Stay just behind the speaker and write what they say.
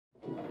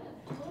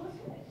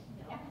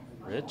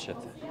Rich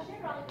at the...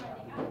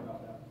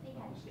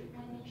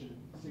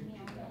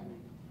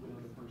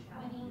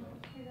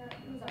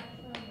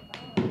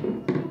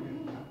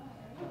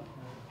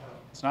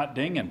 It's not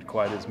dinging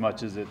quite as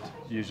much as it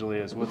usually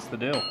is. What's the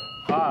deal?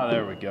 Ah,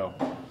 there we go.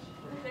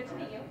 Good to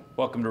meet you.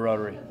 Welcome to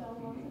Rotary.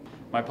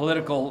 My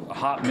political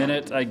hot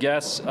minute, I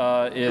guess,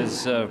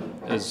 is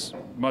as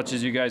much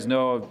as you guys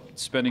know,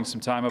 spending some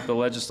time up the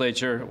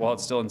legislature while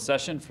it's still in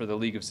session for the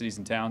League of Cities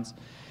and Towns.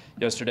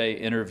 Yesterday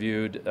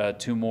interviewed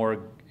two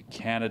more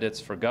candidates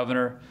for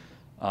governor,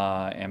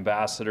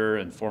 Ambassador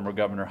and former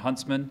Governor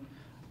Huntsman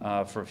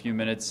for a few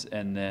minutes,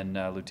 and then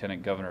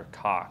Lieutenant Governor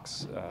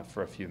Cox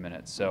for a few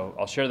minutes. So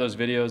I'll share those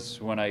videos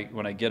when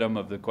I get them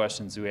of the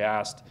questions we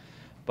asked,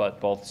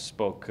 but both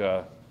spoke.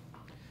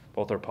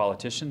 Both are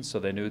politicians,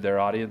 so they knew their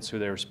audience, who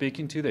they were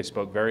speaking to. They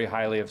spoke very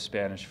highly of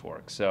Spanish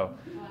Fork. So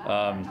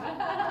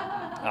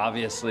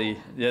obviously,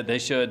 yeah, they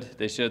should.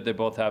 They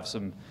both have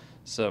some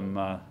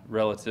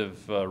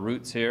relative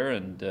roots here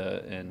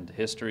and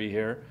history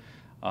here.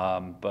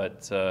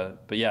 But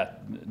yeah,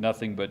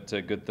 nothing but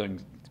good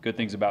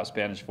things about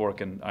Spanish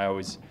Fork. And I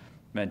always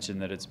mention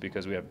that it's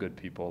because we have good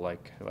people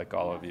like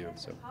all of you.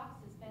 So. Cox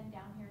has been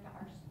down here to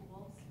our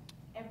schools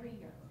every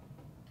year,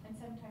 and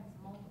sometimes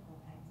multiple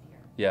times a year.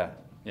 Yeah.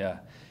 Yeah.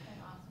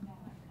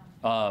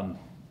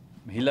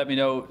 He let me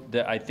know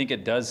that I think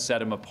it does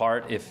set him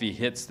apart if he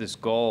hits this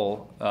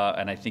goal,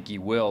 and I think he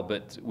will,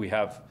 but we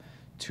have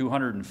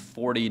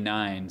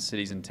 249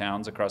 cities and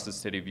towns across the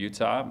state of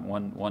Utah,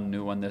 one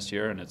new one this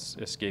year, and it's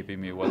escaping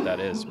me what that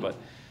is, but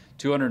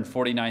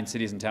 249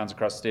 cities and towns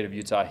across the state of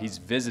Utah. He's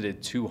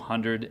visited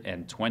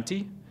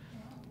 220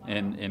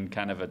 in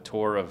kind of a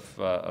tour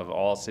of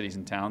all cities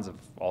and towns of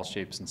all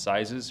shapes and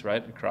sizes,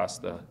 right, across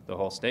the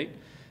whole state.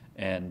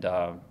 And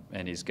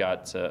he's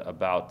got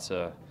about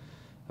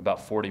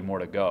 40 more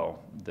to go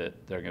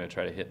that they're going to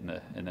try to hit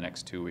in the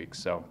next 2 weeks.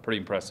 So pretty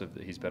impressive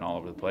that he's been all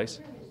over the place.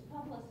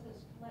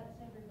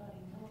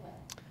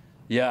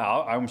 Yeah,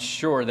 I'm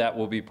sure that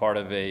will be part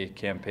of a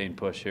campaign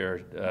push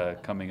here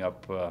coming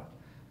up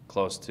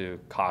close to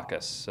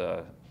caucus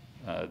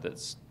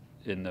that's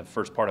in the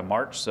first part of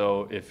March.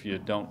 So if you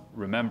don't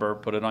remember,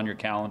 put it on your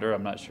calendar.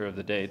 I'm not sure of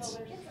the dates.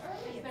 So is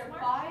there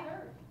five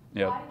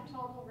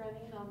total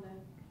running on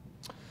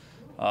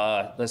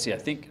the... Let's see, I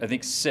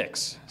think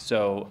 6.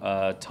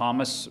 So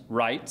Thomas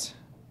Wright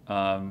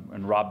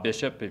and Rob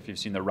Bishop, if you've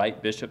seen the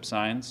Wright Bishop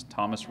signs,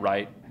 Thomas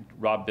Wright,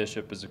 Rob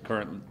Bishop is a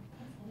current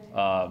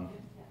yeah,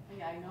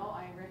 I know,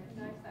 I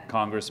recognize that.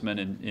 congressman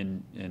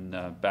in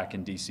back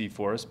in D.C.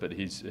 for us, but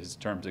his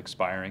term's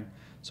expiring,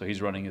 so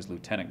he's running as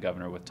lieutenant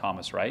governor with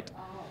Thomas Wright.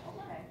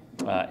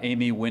 Oh, okay.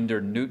 Amy Winder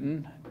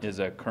Newton is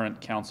a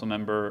current council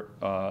member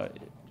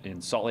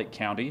in Salt Lake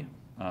County.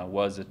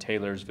 Was a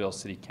Taylorsville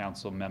City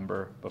Council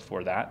member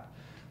before that,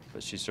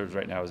 but she serves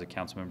right now as a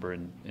council member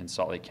in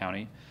Salt Lake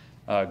County.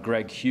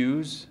 Greg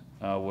Hughes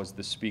was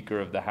the Speaker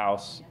of the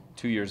House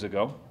 2 years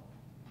ago,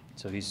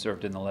 so he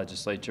served in the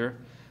legislature.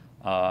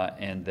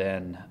 And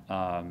then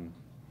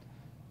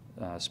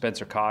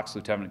Spencer Cox,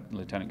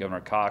 Lieutenant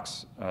Governor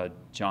Cox,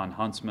 John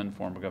Huntsman,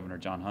 former Governor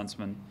John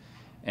Huntsman,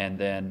 and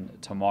then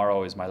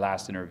tomorrow is my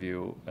last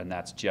interview, and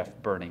that's Jeff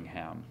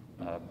Birmingham,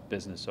 a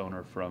business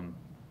owner from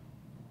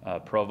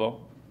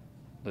Provo,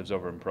 lives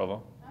over in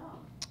Provo. Oh.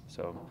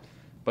 So,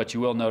 but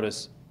you will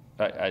notice,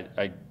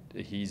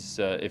 he's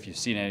if you've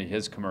seen any of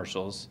his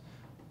commercials,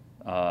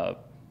 fellow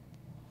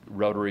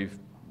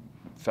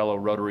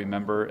Rotary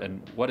member,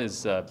 and what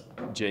is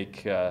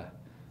Jake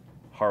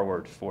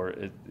Harward for?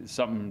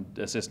 Something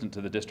assistant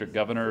to the district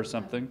governor or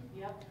something?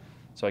 Yep.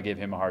 So I gave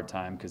him a hard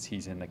time because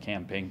he's in the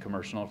campaign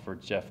commercial for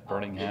Jeff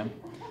Birmingham.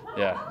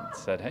 Yeah,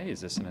 said, hey, is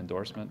this an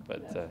endorsement?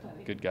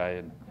 But good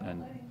guy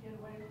and.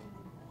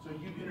 So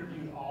you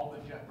interviewed all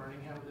but Jeff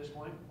Birmingham at this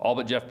point? All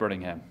but Jeff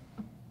Birmingham.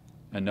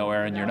 And no,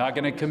 Aaron, you're not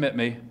going to commit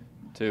me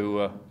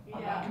to...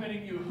 I'm not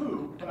committing you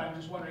who, but I'm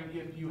just wondering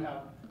if you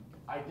have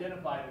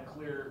identified a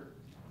clear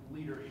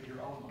leader in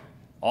your own mind.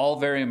 All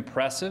very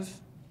impressive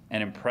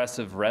and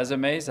impressive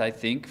resumes, I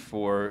think,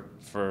 for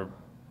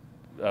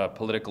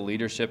political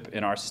leadership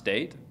in our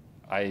state.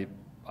 I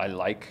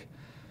like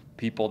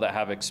people that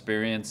have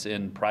experience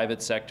in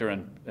private sector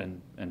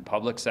and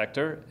public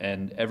sector,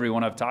 and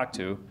everyone I've talked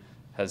to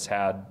has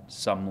had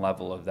some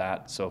level of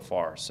that so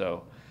far.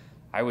 So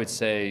I would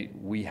say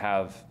we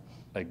have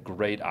a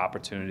great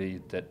opportunity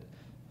that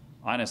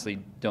honestly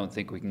don't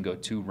think we can go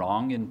too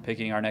wrong in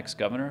picking our next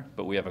governor,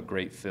 but we have a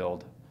great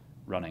field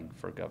running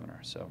for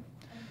governor. So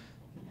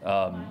Maybe on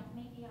camera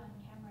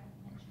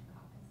mention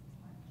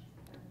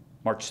caucus is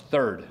March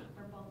 3rd. for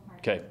both parties.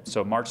 Okay,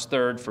 so March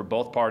 3rd for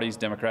both parties,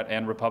 Democrat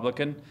and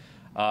Republican,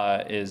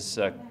 is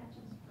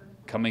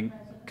coming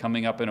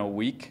up in a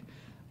week.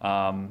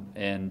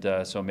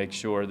 So make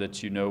sure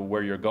that you know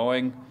where you're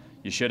going.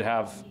 You should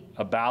have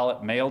a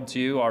ballot mailed to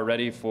you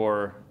already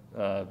for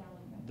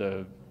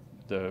the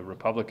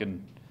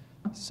Republican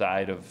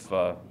side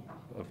of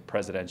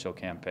presidential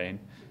campaign.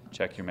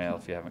 Check your mail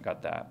if you haven't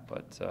got that.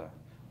 But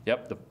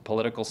yep, the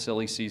political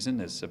silly season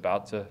is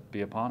about to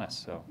be upon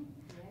us. So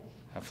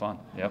have fun.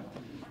 Yep.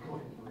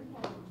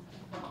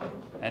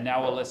 And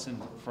now we'll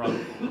listen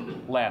from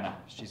Lana.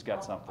 She's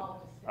got something. I'll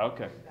just say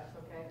Okay, if that's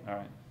okay. all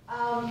right.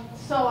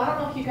 So I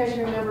don't know if you guys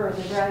remember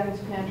the Dragon's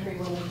Pantry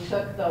when we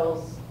took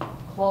those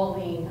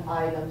clothing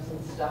items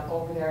and stuff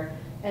over there,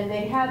 and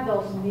they had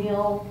those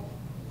meal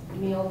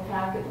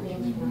packet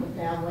things for the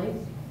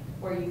families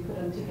where you put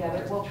them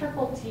together. Well,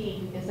 Triple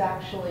T is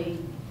actually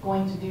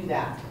going to do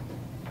that.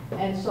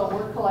 And so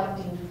we're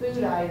collecting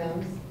food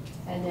items,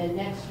 and then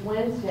next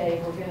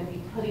Wednesday, we're going to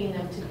be putting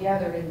them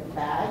together in the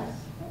bags.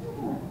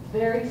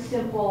 Very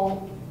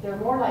simple. They're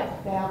more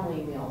like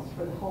family meals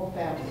for the whole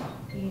family.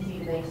 Easy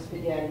to make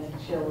spaghetti,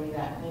 chili,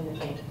 that kind of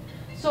thing.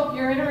 So if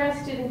you're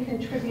interested in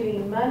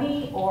contributing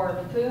money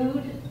or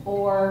food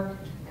or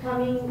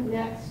coming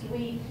next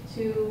week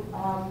to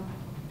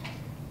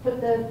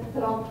put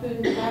all the food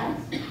in the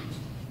bags,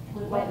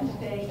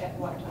 Wednesday at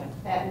what time?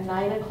 at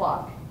 9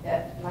 o'clock,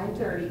 at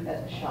 9:30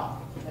 at the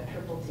shop, at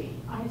Triple T.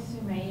 I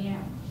assume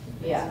AM.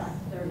 Yes,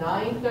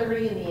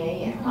 9:30 in the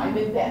AM. I'm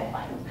in bed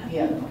by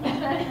the other one.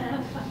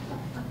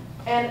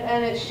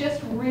 And it's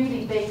just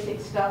really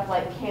basic stuff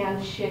like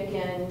canned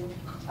chicken,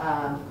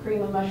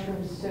 cream of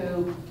mushroom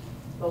soup,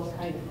 those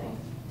kind of things.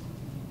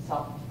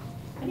 So,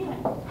 anyway,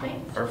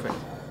 thanks. Perfect.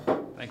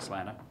 Thanks,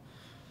 Lana.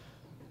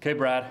 Okay,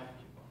 Brad,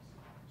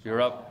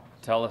 you're up.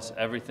 Tell us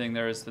everything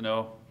there is to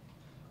know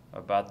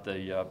about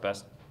the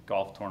best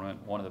golf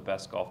tournament, one of the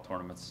best golf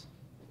tournaments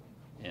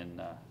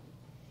in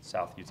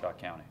South Utah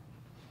County.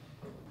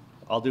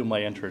 I'll do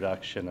my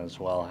introduction as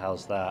well.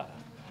 How's that?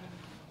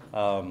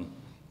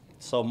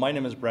 So my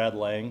name is Brad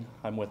Lang.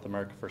 I'm with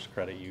America First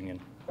Credit Union.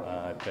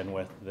 I've been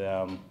with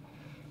them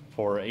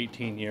for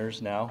 18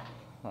 years now.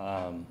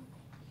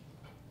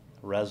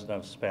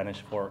 Resident of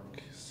Spanish Fork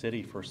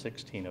City for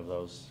 16 of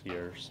those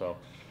years. So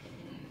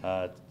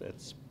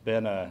it's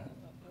been a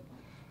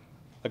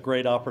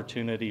great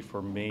opportunity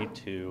for me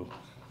to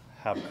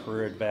have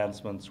career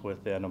advancements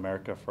within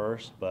America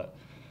First. But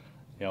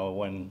you know,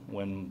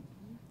 when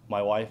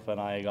my wife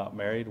and I got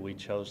married, we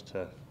chose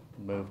to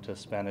move to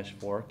Spanish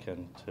Fork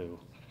and to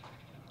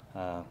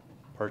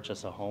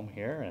purchase a home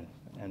here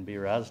and be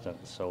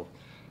residents. So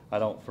I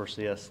don't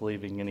foresee us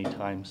leaving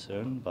anytime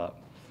soon, but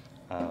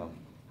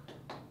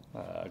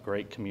a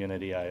great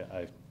community.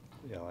 I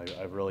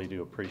really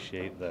do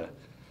appreciate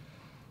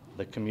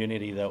the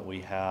community that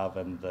we have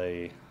and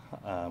the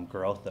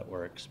growth that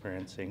we're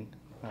experiencing.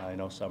 I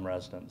know some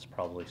residents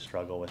probably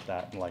struggle with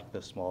that and like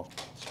the small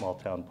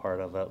town part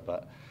of it,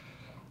 but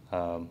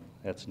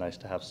it's nice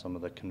to have some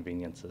of the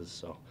conveniences.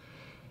 So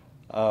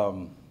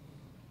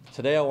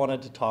today I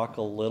wanted to talk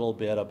a little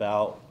bit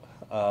about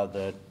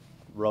the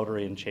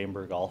Rotary and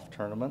Chamber Golf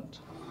Tournament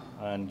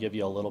and give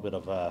you a little bit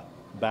of a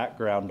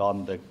background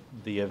on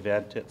the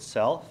event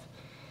itself.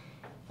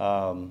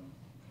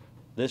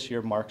 This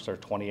year marks our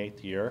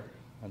 28th year,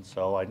 and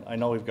so I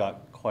know we've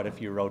got quite a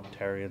few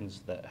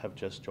Rotarians that have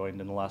just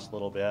joined in the last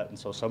little bit, and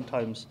so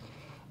sometimes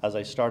as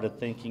I started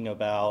thinking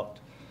about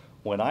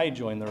when I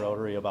joined the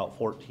Rotary about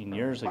 14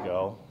 years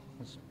ago,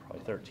 it's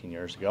probably 13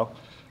 years ago,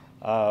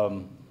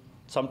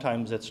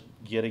 sometimes it's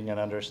getting an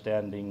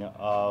understanding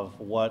of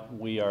what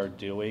we are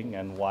doing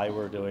and why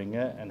we're doing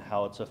it and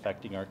how it's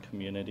affecting our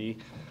community.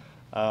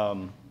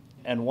 And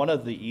one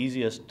of the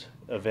easiest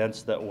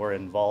events that we're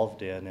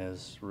involved in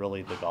is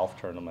really the golf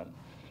tournament.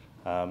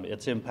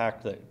 Its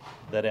impact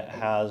that it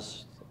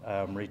has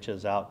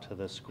reaches out to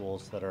the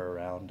schools that are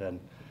around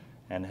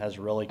and has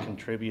really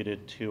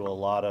contributed to a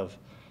lot of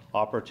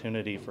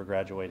opportunity for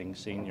graduating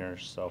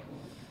seniors. So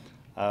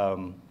a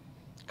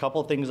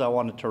couple things I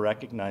wanted to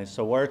recognize.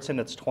 So where it's in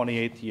its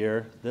 28th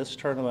year, this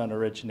tournament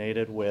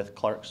originated with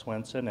Clark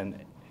Swenson and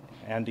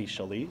Andy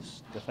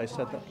Schalise, if I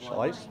said that,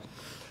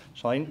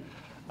 Shaline?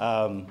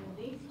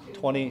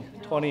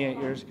 28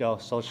 years ago,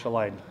 so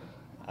Shaline.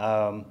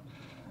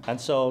 And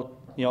so,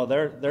 you know,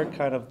 they're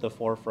kind of the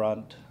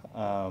forefront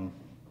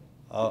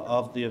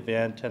of the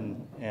event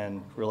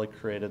and really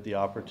created the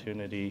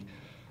opportunity,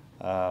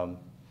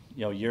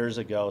 you know, years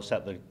ago,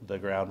 set the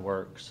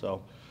groundwork.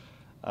 So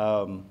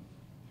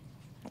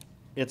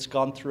it's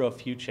gone through a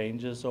few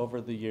changes over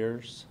the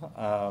years.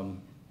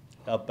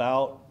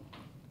 About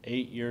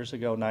 9 years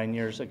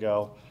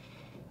ago,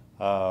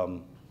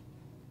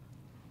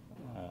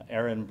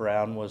 Aaron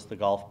Brown was the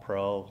golf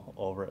pro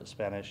over at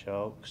Spanish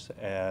Oaks,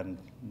 and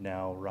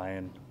now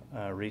Ryan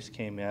Reese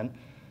came in.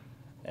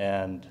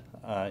 And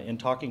in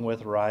talking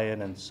with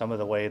Ryan and some of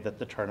the way that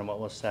the tournament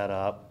was set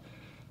up,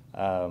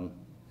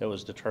 it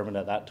was determined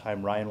at that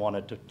time Ryan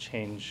wanted to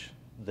change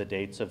the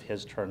dates of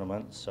his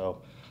tournament.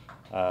 So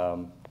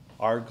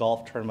our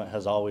golf tournament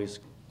has always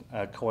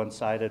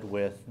coincided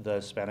with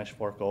the Spanish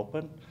Fork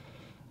Open,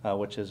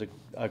 which is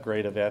a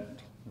great event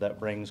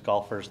that brings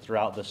golfers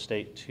throughout the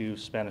state to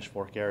Spanish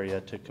Fork area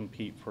to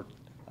compete for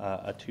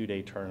a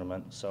 2-day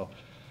tournament. So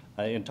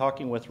in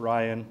talking with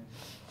Ryan,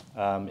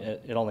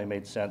 it only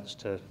made sense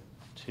to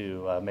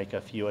make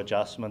a few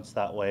adjustments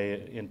that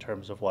way in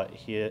terms of what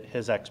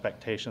his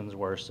expectations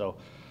were. So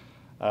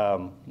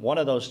one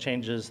of those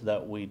changes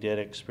that we did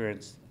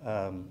experience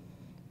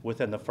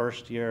within the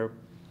first year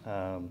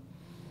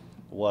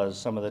was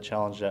some of the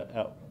challenge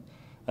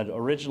And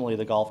originally,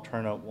 the golf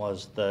tournament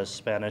was the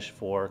Spanish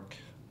Fork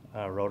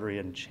Rotary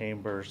and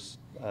Chambers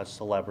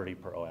Celebrity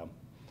Pro-Am.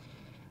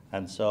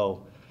 And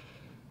so,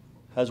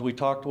 as we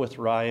talked with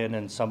Ryan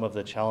and some of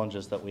the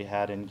challenges that we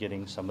had in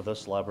getting some of the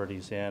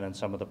celebrities in and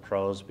some of the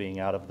pros being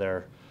out of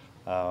their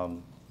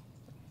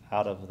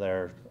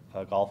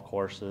golf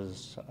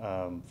courses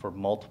for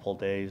multiple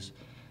days,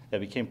 it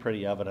became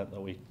pretty evident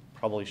that we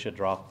probably should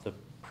drop the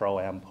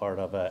Pro-Am part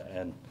of it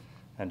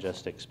and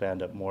just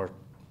expand it more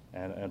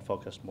and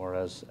focus more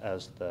as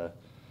the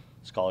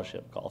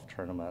scholarship golf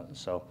tournament.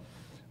 So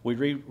we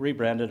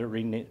rebranded it,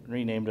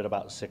 renamed it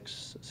about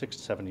six to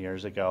 7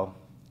 years ago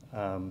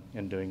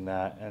in doing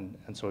that. And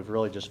so we've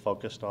really just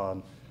focused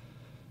on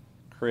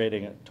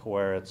creating it to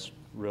where it's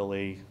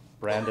really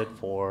branded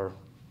for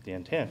the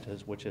intent,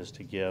 which is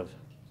to give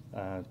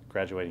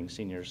graduating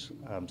seniors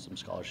some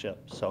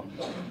scholarships. So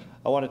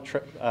I want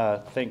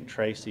to thank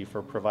Tracy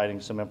for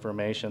providing some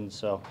information.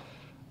 So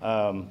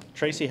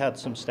Tracy had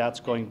some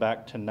stats going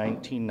back to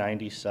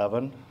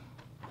 1997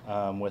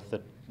 with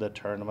the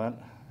tournament.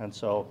 And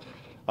so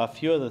a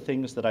few of the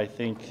things that I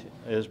think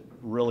is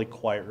really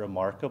quite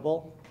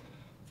remarkable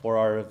for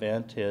our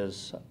event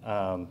is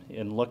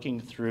in looking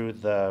through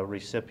the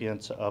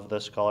recipients of the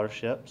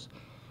scholarships,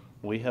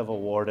 we have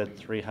awarded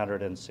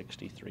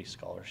 363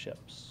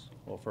 scholarships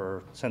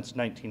since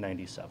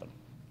 1997.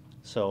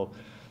 So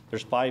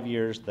there's 5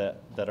 years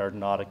that are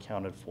not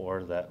accounted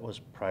for. That was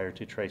prior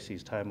to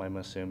Tracy's time, I'm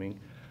assuming.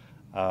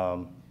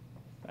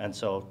 And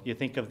so you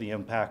think of the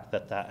impact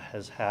that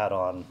has had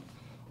on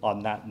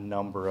that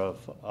number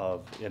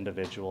of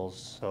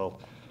individuals. So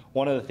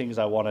one of the things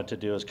I wanted to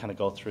do is kind of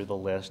go through the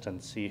list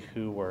and see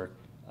who were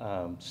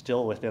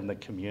still within the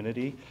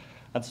community.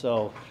 And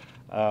so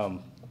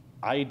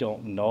I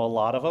don't know a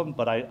lot of them,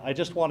 but I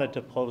just wanted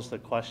to pose the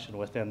question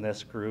within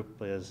this group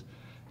is,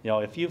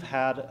 if you've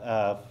had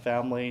a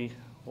family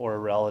or a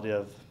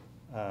relative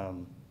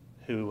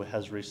who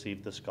has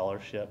received the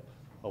scholarship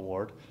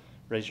award,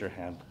 raise your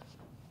hand.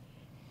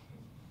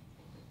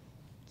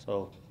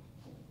 So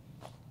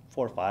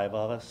 4 or 5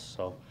 of us.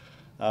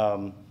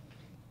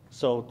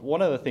 So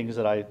one of the things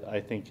that I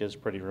think is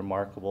pretty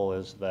remarkable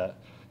is that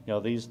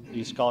these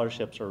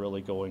scholarships are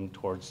really going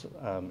towards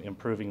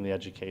improving the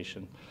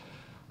education.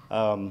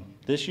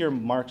 This year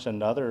marks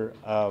another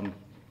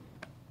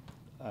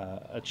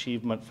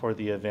achievement for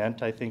the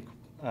event. I think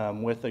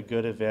with a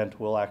good event,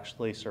 we'll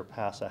actually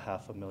surpass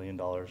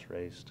 $500,000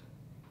 raised,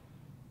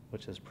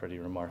 which is pretty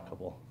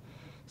remarkable.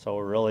 So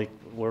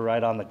we're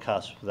right on the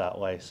cusp that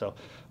way. So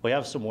we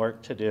have some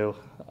work to do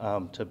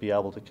to be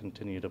able to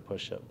continue to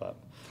push it. But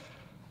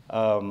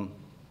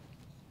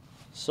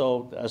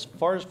so as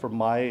far as for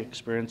my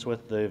experience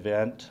with the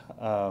event,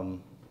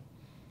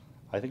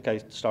 I think I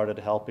started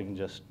helping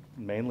just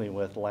mainly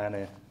with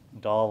Lana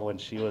Dahl when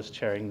she was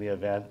chairing the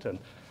event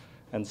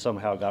and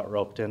somehow got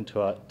roped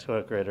into it to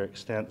a greater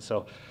extent.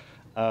 So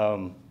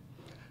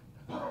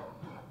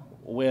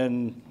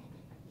when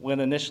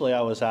initially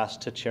I was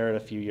asked to chair it a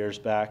few years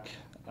back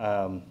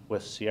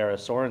with Sierra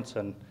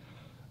Sorensen,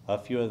 a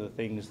few of the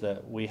things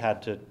that we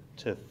had to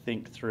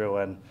think through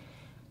and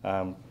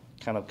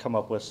kind of come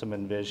up with some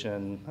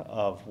envision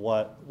of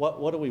what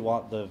do we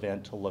want the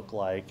event to look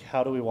like,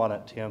 how do we want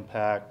it to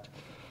impact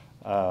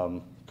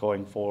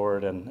going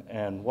forward,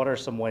 and what are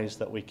some ways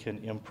that we can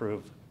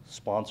improve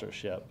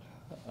sponsorship.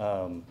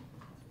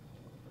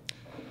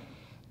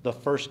 The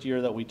first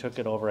year that we took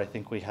it over, I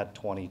think we had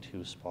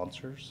 22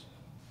 sponsors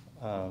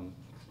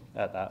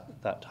at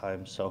that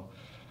time. So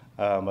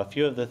a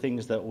few of the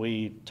things that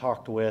we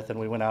talked with, and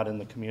we went out in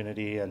the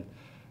community, and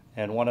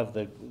one of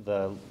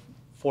the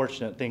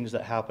fortunate things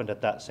that happened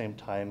at that same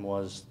time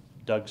was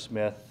Doug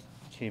Smith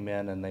came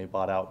in and they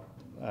bought out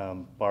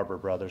Barber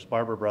Brothers.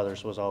 Barber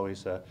Brothers was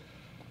always a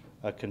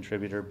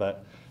contributor,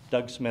 but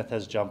Doug Smith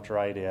has jumped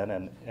right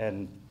in,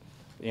 and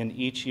in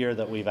each year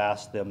that we've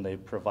asked them,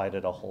 they've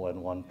provided a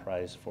hole-in-one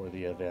prize for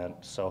the event.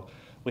 So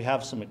we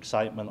have some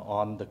excitement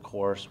on the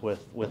course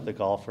with the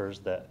golfers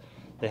that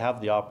they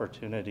have the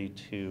opportunity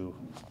to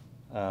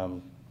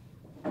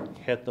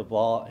hit the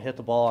ball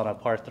on a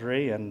par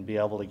 3 and be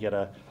able to get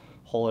a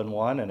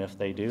hole-in-one, and if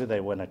they do, they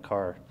win a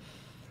car.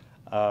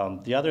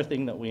 The other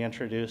thing that we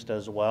introduced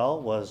as well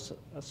was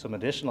some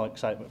additional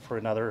excitement for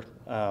another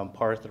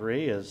par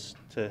 3 is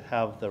to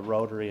have the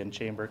Rotary and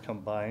Chamber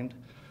combined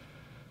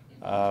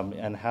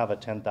and have a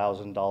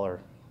 $10,000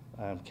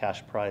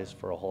 cash prize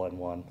for a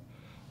hole-in-one.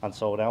 And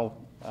so now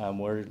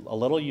we're a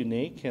little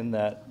unique in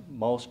that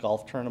most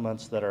golf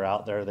tournaments that are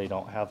out there, they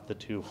don't have the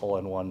 2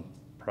 hole-in-one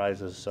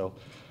prizes. So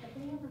Have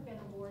they ever been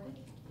awarded?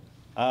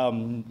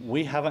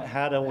 we haven't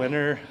had a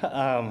winner.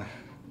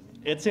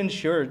 It's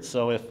insured,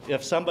 so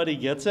if somebody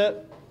gets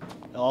it,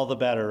 all the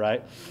better,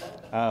 right?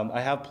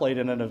 I have played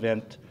in an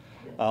event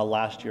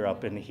last year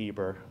up in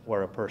Heber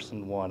where a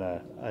person won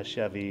a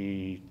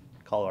Chevy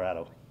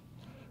Colorado.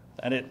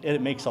 And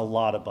it makes a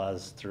lot of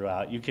buzz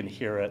throughout. You can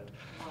hear it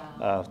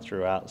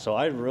throughout. So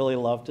I'd really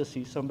love to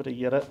see somebody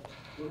get it.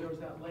 Well, there was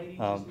that lady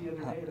just the other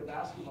day at a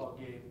basketball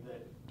game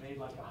that made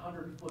like a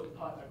 100-foot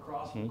putt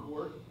across the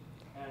court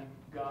and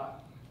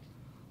got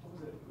what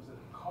was it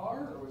a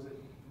car or was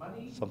it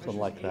money? Something She was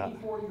like that.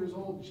 84 years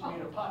old, she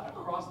made a putt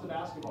across the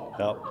basketball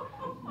court.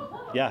 Yep.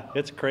 Yeah,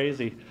 it's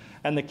crazy.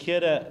 And the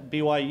kid at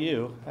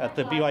BYU, at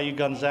the BYU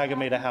Gonzaga,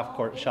 made a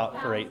half-court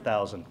shot for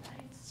 8,000.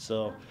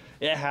 So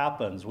it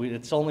happens.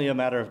 It's only a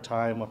matter of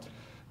time.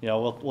 You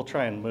know, we'll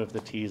try and move the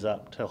tees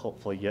up to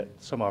hopefully get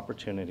some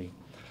opportunity.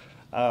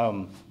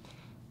 A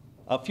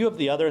few of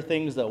the other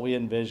things that we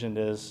envisioned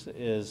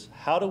is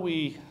how do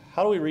we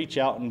reach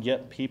out and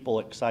get people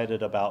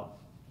excited about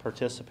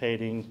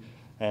participating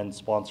and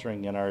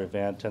sponsoring in our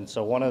event. And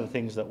so one of the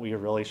things that we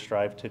really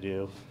strive to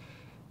do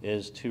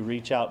is to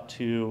reach out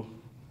to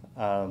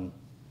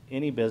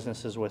any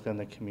businesses within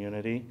the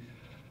community.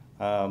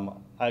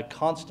 I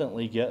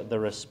constantly get the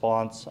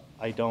response,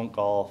 I don't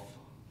golf,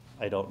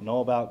 I don't know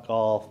about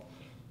golf,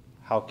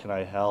 how can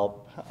I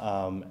help?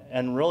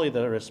 And really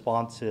the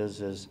response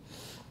is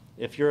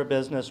if you're a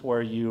business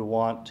where you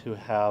want to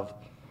have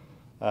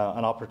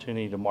an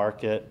opportunity to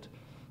market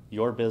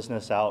your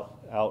business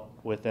out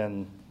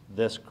within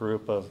this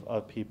group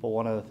of people,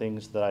 one of the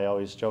things that I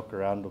always joke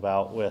around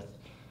about with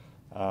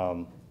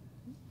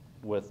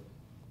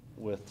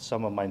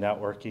some of my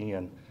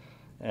networking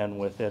and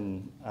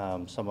within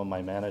some of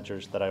my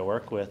managers that I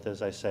work with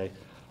is I say,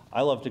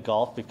 I love to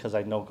golf because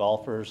I know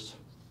golfers,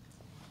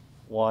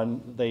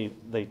 one, they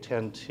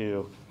tend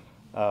to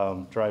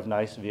drive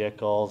nice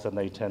vehicles and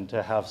they tend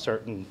to have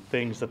certain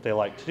things that they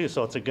like to do.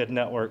 So it's a good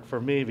network for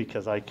me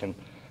because I can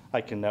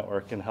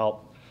network and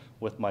help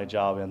with my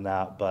job in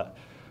that. But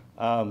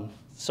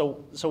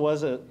so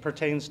as it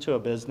pertains to a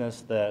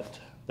business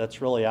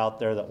that's really out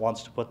there that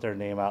wants to put their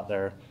name out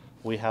there,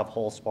 we have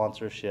whole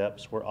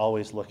sponsorships. We're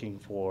always looking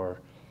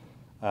for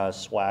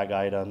swag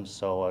items.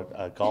 So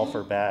a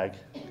golfer bag,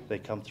 they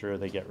come through,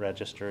 they get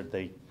registered,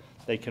 they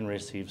can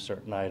receive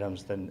certain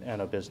items,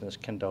 and a business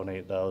can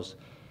donate those.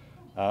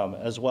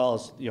 As well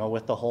as, you know,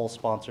 with the whole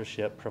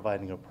sponsorship,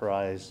 providing a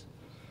prize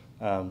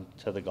to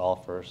the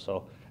golfer.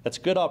 So it's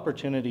a good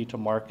opportunity to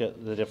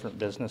market the different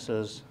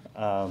businesses.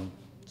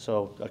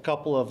 So a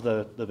couple of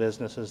the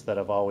businesses that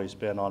have always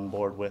been on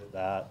board with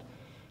that,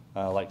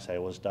 like say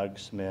was Doug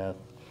Smith,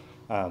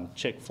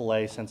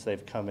 Chick-fil-A, since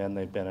they've come in,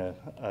 they've been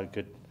a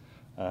good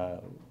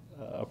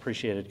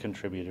appreciated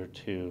contributor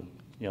to,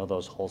 you know,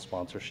 those whole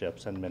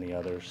sponsorships and many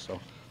others.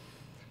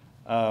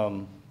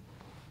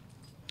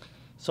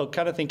 So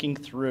kind of thinking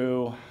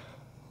through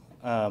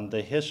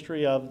the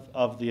history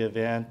of the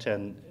event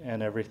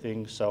and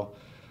everything. So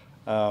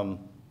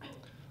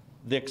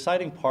the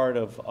exciting part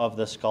of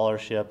the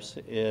scholarships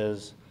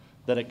is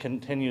that it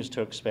continues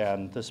to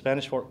expand. The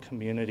Spanish Fork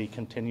community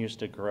continues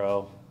to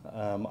grow.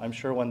 I'm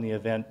sure when the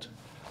event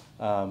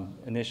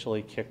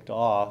initially kicked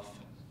off,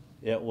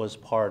 it was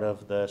part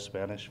of the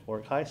Spanish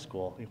Fork High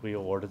School. We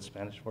awarded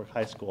Spanish Fork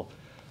High School.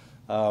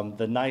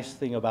 The nice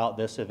thing about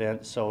this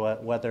event, so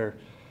whether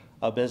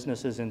a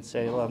business is in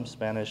Salem,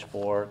 Spanish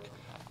Fork,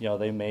 you know,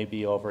 they may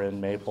be over in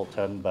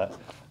Mapleton, but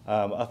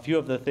a few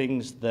of the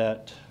things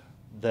that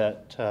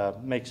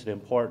makes it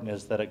important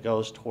is that it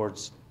goes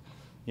towards,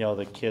 you know,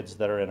 the kids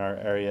that are in our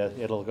area.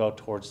 It'll go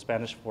towards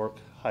Spanish Fork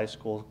High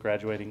School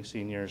graduating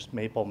seniors,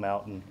 Maple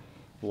Mountain,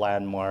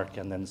 Landmark,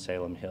 and then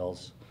Salem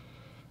Hills.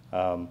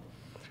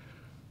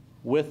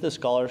 With the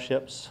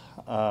scholarships,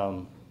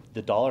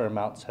 the dollar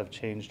amounts have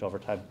changed over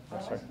time. I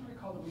seem to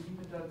recall that we've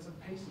even done some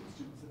Payson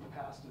students in the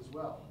past as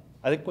well.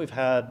 I think we've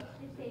had,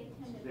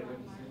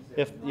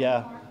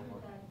 yeah.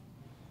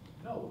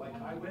 No, like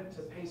I went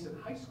to Payson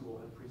High School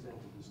and presented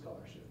the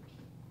scholarship.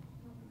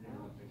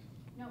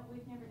 No,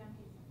 we've never done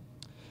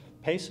pizza.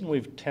 Payson,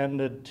 we've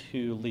tended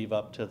to leave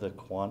up to the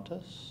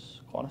Qantas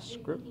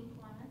group.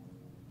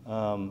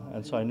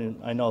 And so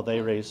I know they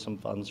raised some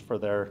funds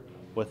with their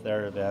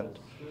event.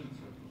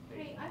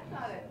 Hey, I've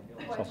got a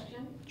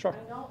question. Sure. I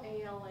know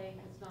ALA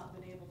has not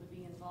been able to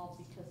be involved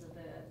because of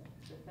the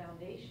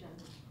foundation.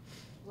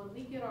 When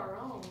we get our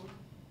own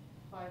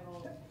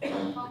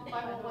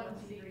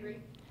 501c3,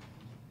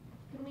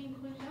 can we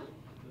include them?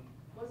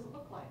 What does it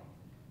look like?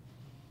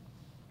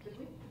 Could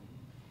we?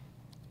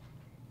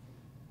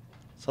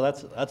 So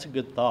that's a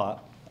good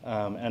thought,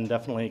 and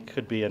definitely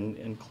could be an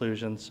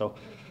inclusion. So,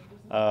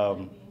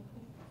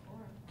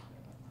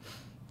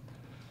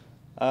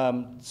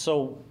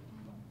 so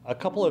a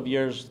couple of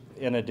years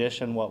in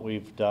addition, what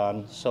we've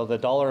done. So the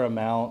dollar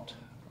amount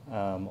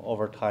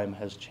over time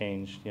has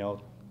changed. You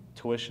know,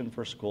 tuition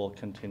for school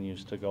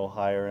continues to go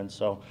higher, and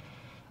so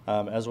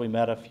as we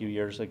met a few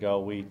years ago,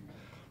 we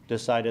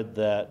decided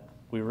that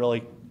we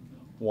really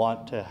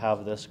want to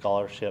have this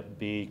scholarship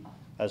be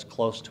as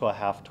close to a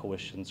half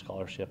tuition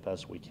scholarship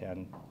as we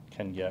can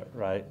get,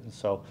 right? And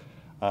so,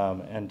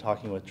 and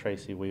talking with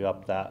Tracy, we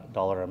upped that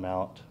dollar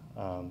amount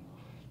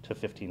to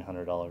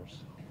 $1,500,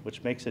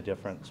 which makes a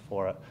difference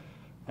for it.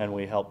 And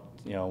we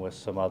helped, you know, with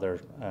some other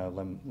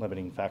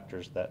limiting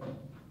factors that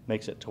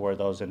makes it to where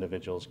those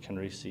individuals can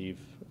receive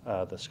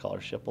the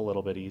scholarship a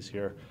little bit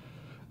easier.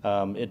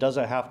 It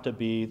doesn't have to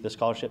be, the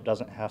scholarship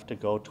doesn't have to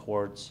go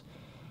towards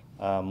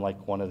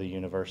like one of the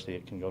university.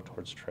 It can go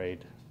towards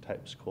trade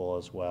type school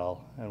as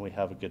well. And we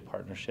have a good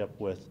partnership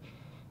with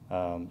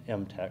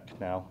MTech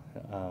now.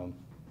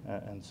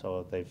 And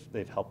so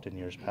they've helped in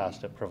years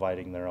past at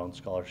providing their own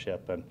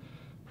scholarship and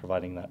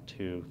providing that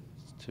to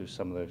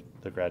some of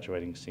the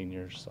graduating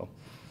seniors. So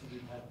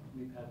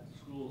we've had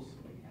schools.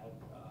 We had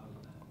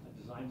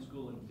a design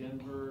school in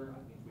Denver. I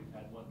think we've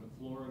had one to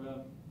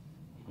Florida.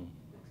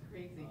 It's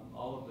crazy.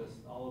 All of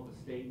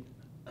the state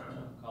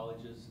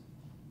colleges.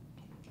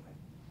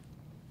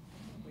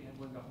 We had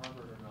one to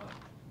Harvard or not,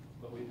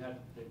 but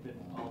they've been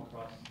all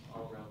across,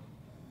 all around.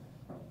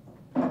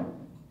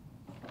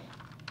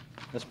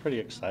 that's pretty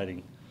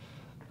exciting.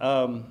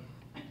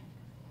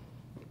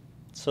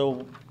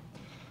 So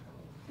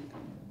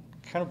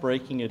kind of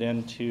breaking it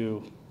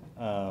into,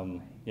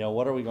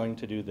 what are we going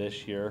to do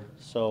this year?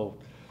 So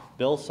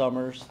Bill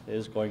Summers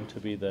is going to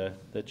be the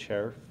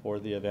chair for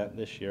the event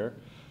this year.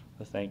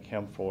 I thank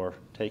him for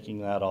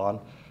taking that on.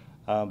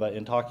 But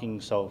in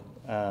talking,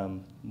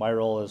 my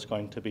role is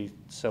going to be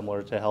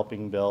similar to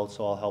helping Bill,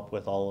 so I'll help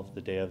with all of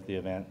the day of the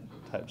event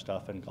type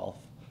stuff and golf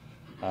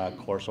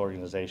course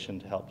organization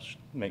to help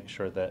make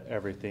sure that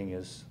everything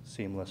is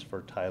seamless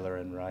for Tyler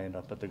and Ryan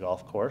up at the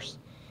golf course.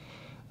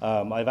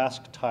 I've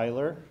asked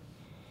Tyler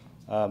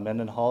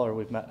Mendenhall, or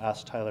we've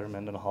asked Tyler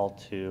Mendenhall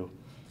to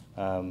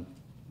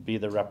be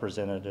the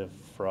representative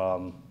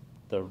from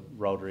the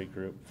Rotary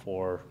group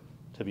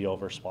to be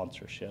over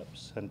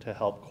sponsorships and to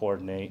help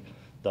coordinate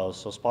those.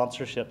 So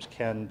sponsorships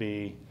can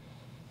be,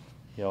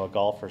 a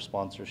golfer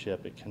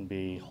sponsorship, it can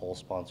be whole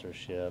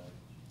sponsorship,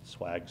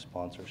 swag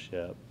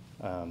sponsorship,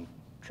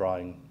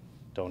 drawing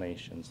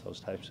donations, those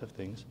types of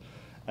things.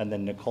 And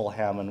then Nicole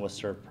Hammond with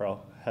ServPro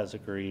has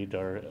agreed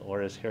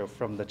or is here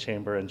from the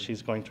chamber, and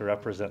she's going to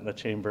represent the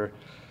chamber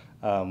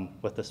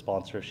with the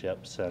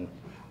sponsorships and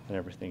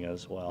everything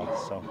as well.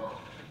 So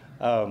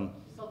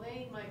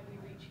they might be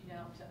reaching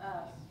out to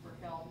us for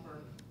help,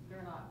 or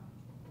they're not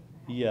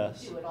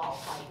yes. do it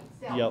all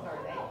by themselves, Yep. are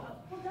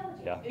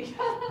they?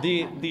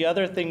 Yeah. The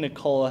other thing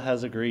Nicole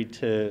has agreed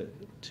to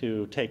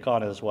take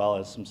on as well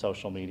as some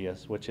social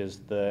medias, which is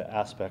the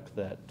aspect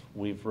that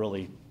we've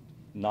really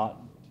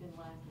not,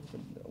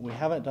 we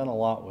haven't done a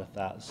lot with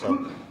that.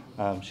 So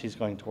she's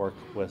going to work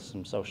with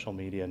some social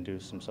media and do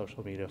some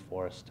social media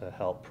for us to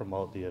help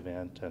promote the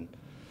event and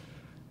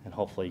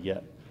hopefully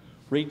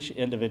reach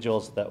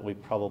individuals that we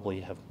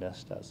probably have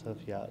missed as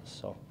of yet.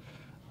 So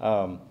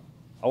I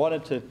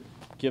wanted to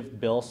give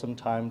Bill some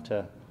time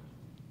to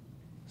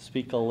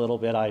speak a little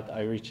bit.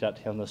 I reached out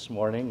to him this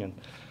morning and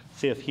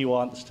see if he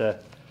wants to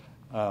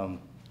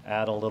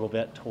add a little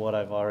bit to what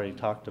I've already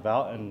talked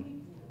about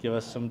and give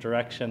us some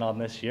direction on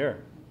this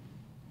year.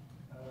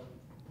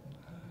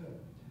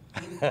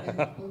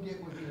 We'll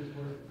get with you as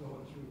we're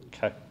going through.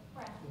 Okay.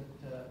 But,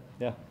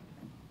 Yeah.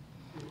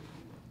 if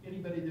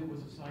anybody that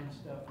was assigned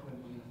stuff when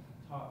we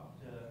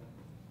talked a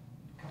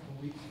couple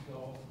of weeks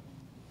ago,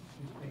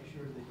 please make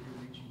sure that you're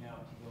reaching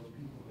out to those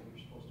people that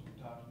you're supposed to be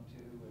talking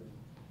to,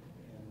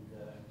 and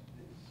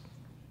it's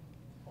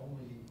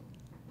only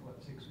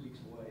 6 weeks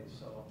away,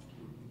 so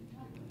we need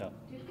to get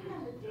Do you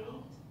have a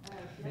date,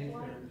 May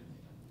deadline,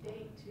 3rd.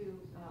 date to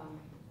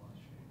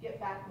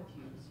get back with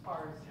you as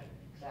far as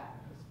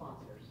that, the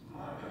sponsors?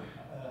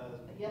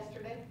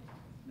 Yesterday,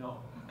 No,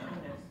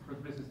 for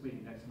the business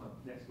meeting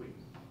next week.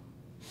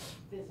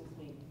 business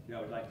meeting.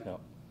 Yeah, we'd like to. No.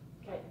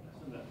 Okay. I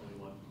assume that's what we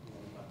want to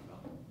talk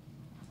about.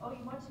 Oh,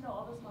 you want to know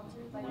all the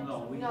sponsors by next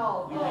No, week? we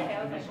okay, make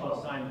okay.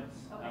 initial assignments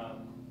Okay.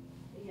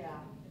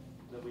 Yeah.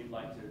 that we'd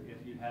like to,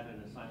 if you had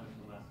an assignment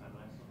from last time,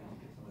 I still need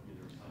to get some of you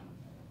their assignment.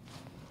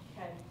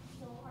 Okay.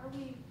 So are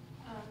we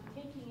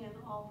taking in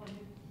all the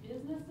new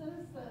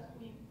businesses that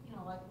we,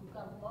 like we've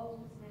got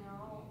Lowe's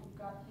now, we've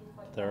got things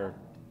like that?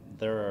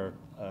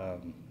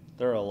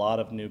 There are a lot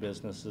of new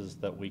businesses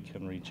that we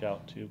can reach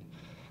out to.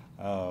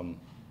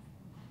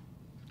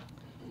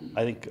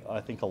 I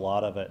think a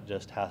lot of it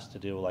just has to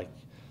do, like,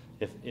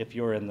 if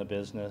you're in the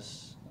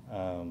business,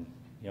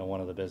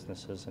 one of the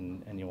businesses,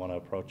 and you want to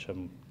approach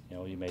them,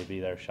 you may be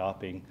there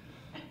shopping.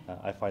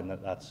 I find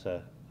that that's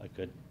a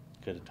good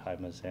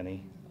time as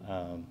any.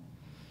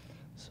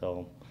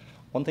 So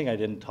one thing I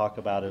didn't talk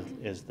about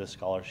is the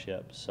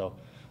scholarship. So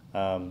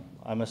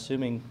I'm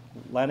assuming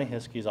Lana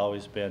Hiskey's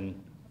always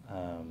been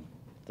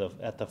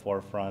at the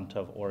forefront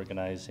of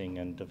organizing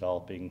and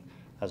developing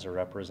as a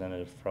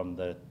representative from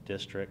the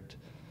district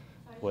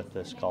with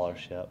the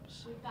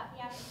scholarships. We've got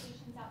the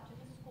applications out to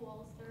the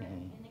schools. They're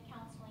in the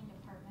counseling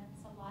departments.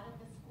 A lot of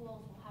the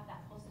schools will have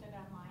that posted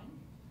online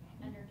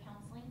under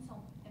counseling. So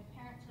if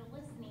parents are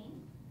listening,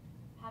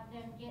 have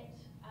them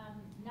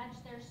nudge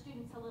their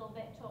students a little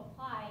bit to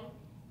apply.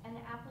 And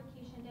the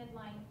application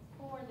deadline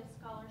for the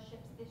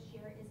scholarships this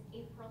year is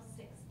April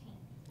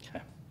 16th.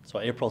 Okay. So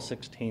April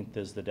 16th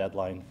is the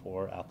deadline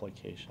for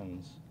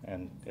applications,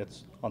 and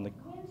it's on the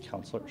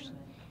counselors.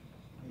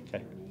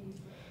 Okay.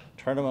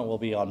 Tournament will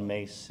be on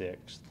May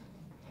 6th.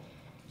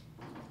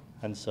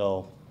 And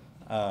so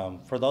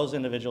for those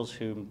individuals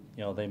who,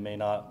 they may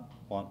not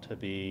want to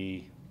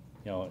be,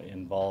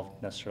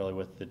 involved necessarily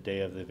with the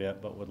day of the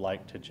event, but would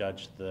like to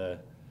judge the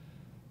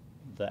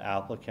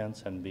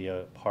applicants and be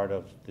a part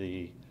of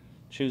the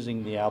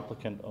choosing the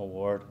applicant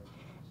award,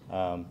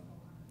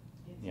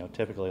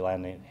 Typically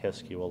Landon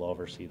Hiskey will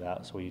oversee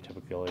that, so we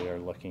typically are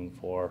looking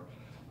for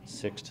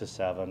 6 to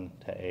 7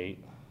 to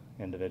 8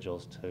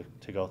 individuals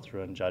to go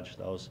through and judge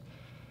those.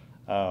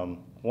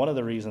 One of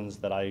the reasons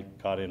that I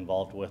got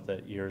involved with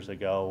it years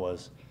ago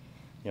was,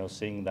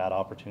 seeing that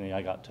opportunity.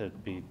 I got to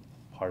be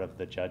part of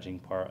the judging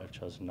part. I've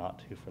chosen not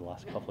to for the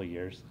last couple of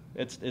years.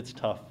 It's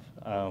tough.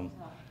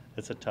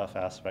 It's a tough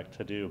aspect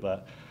to do,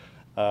 but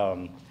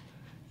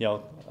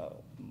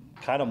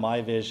kind of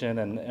my vision,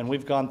 and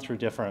we've gone through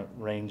different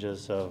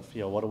ranges of,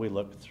 what do we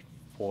look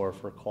for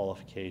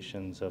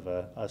qualifications of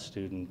a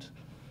student.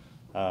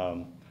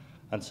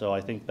 And so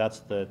I think that's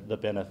the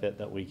benefit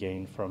that we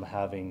gain from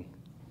having,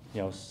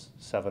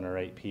 7 or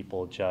 8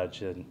 people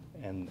judge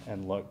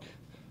and look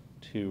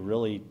to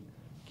really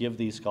give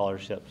these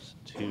scholarships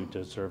to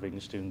deserving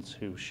students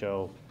who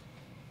show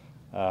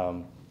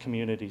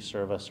community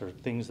service or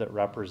things that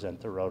represent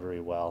the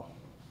Rotary well.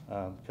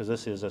 Because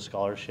this is a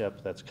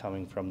scholarship that's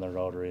coming from the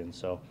Rotary, and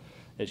so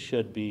it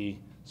should be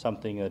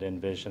something that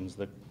envisions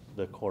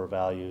the core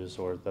values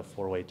or the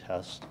 4-way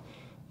test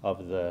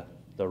of the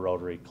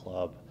Rotary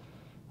Club.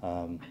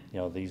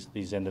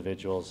 These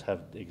individuals have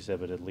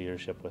exhibited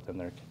leadership within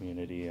their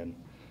community and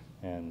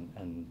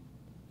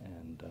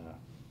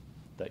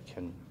that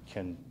can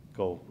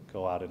go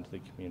out into the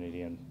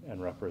community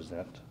and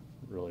represent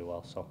really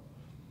well. So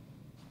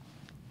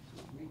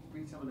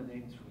Read some of the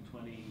names from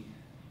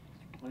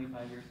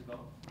 25 years ago.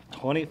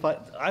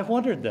 25. I've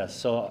wondered this.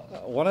 So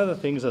one of the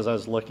things as I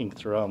was looking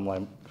through, I'm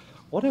like,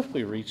 what if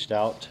we reached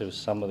out to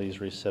some of these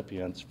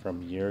recipients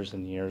from years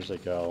and years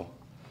ago,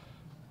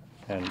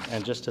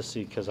 and just to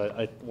see, because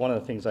one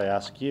of the things I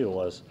asked you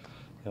was,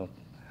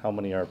 how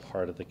many are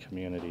part of the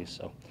community.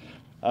 So,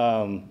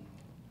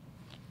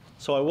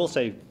 so I will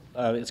say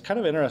it's kind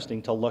of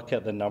interesting to look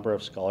at the number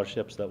of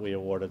scholarships that we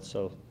awarded.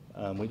 So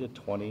we did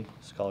 20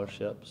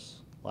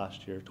 scholarships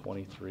last year,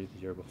 23 the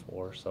year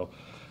before. So.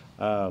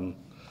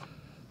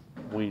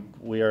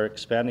 We are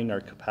expanding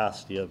our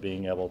capacity of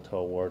being able to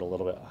award a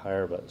little bit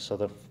higher, but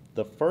so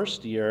the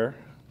first year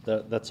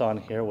that's on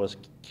here was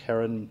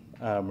Karen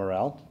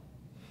Morel.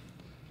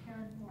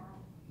 Karen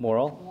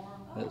Morel.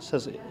 It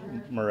says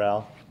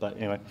Morel, but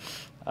anyway,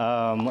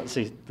 let's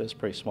see. That's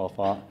pretty small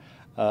font.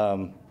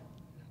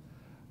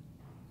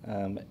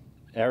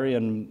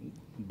 Arian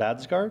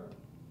Badsgaard.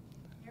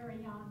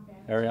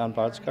 Arian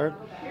Badsgaard.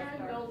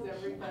 Karen knows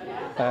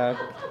everybody.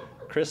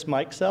 Chris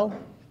Mikesell.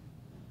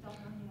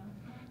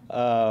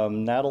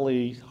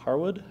 Natalie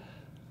Harwood,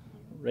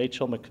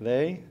 Rachel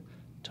McVeigh,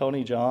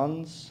 Tony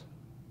Johns,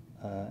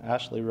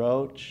 Ashley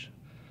Roach,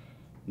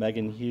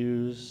 Megan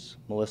Hughes,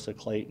 Melissa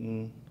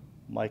Clayton,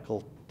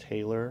 Michael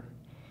Taylor,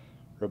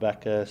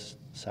 Rebecca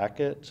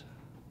Sackett,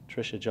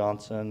 Tricia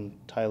Johnson,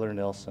 Tyler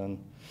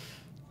Nilsson,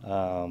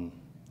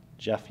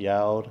 Jeff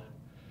Youd,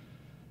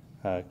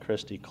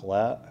 Christy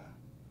Collette,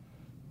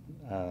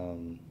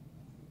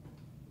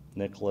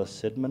 Nicholas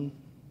Sidman.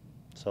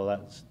 So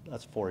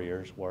that's 4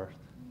 years worth.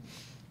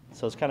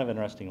 So it's kind of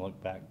interesting to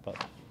look back,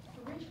 but.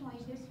 Originally,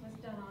 this was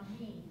done on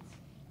needs,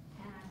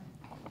 and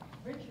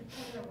Richard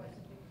Taylor was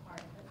a big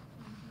part of it.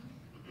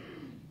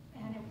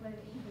 And he was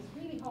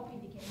really hoping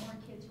to get more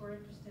kids who were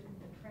interested in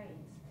the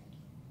trades.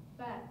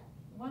 But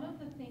one of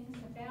the things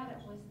about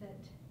it was that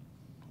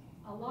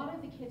a lot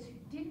of the kids who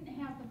didn't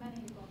have the money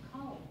to go to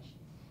college,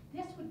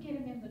 this would get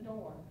them in the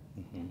door.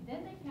 And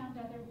then they found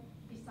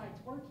besides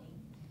working,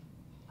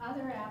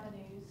 other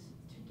avenues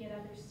to get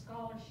other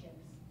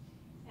scholarships.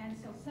 And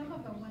so some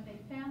of them, when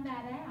they found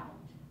that out,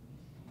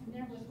 and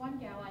there was one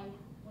gal I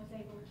was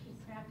able to keep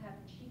track of,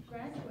 and she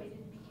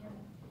graduated and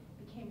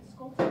became a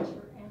school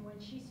teacher, and when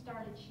she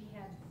started, she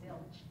had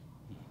zilch.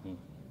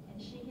 And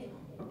she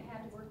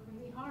had to work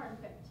really hard,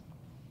 but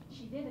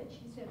she did it.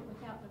 She said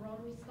without the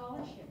Rotary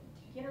Scholarship,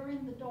 to get her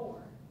in the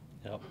door,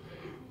 Yep.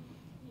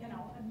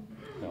 And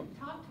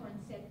talked to her and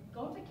said,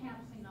 go to the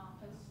counseling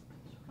office,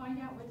 find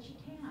out what you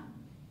can.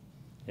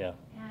 Yeah.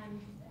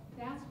 And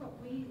that's what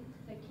the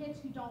kids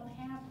who don't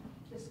have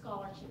the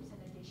scholarships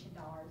in addition to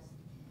ours,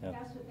 Yep.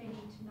 that's what they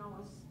need to know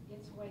is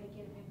it's a way to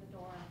get them in the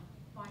door and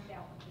find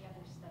out what the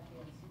other stuff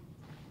is.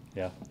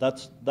 Yeah,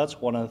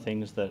 that's one of the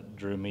things that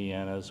drew me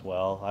in as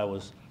well. I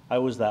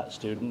was that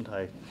student.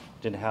 I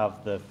didn't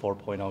have the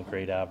 4.0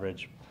 grade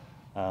average,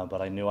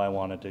 but I knew I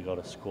wanted to go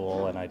to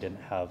school, and I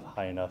didn't have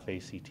high enough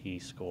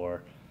ACT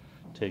score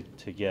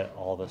to get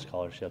all the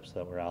scholarships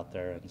that were out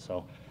there. And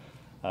so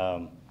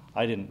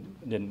I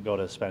didn't go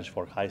to Spanish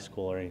Fork High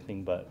School or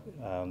anything, but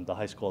the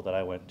high school that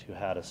I went to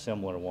had a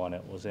similar one.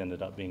 It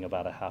ended up being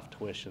about a half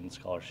tuition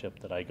scholarship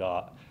that I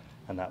got,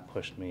 and that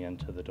pushed me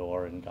into the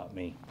door and got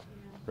me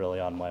really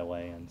on my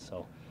way. And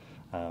so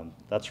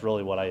that's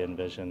really what I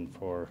envisioned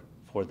for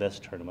this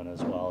tournament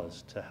as well,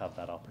 is to have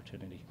that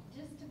opportunity.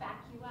 Just to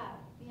back you up,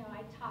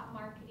 I taught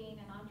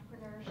marketing and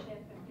entrepreneurship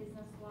and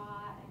business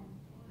law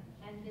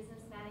and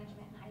business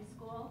management in high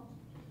school.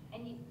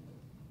 And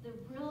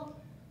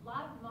a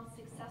lot of the most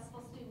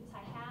successful students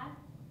I had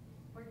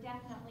were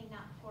definitely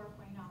not 4.0,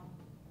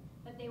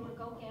 but they were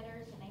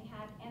go-getters and they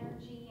had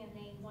energy and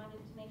they wanted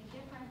to make a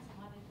difference and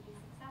wanted to be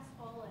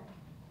successful. And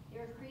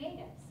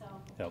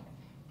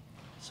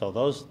So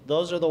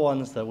those are the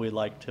ones that we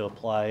like to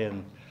apply,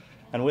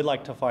 and we'd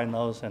like to find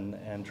those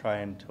and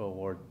trying to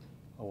award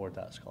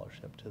that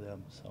scholarship to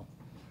them. So,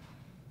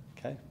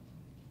 okay,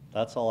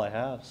 that's all I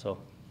have. So,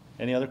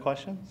 any other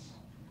questions?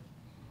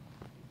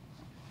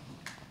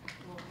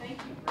 Well, thank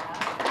you, Brad.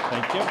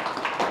 Thank you.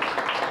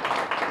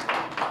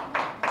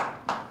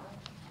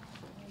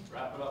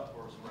 Wrap it up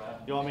for us, Brad.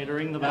 You want me to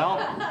ring the bell?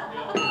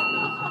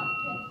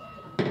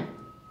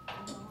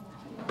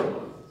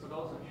 So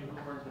those of you who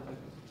weren't at the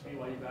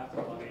BYU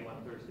basketball game on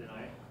Thursday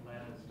night,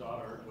 Lana's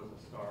daughter was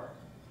a star.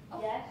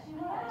 Yes, she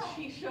was.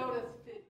 She showed us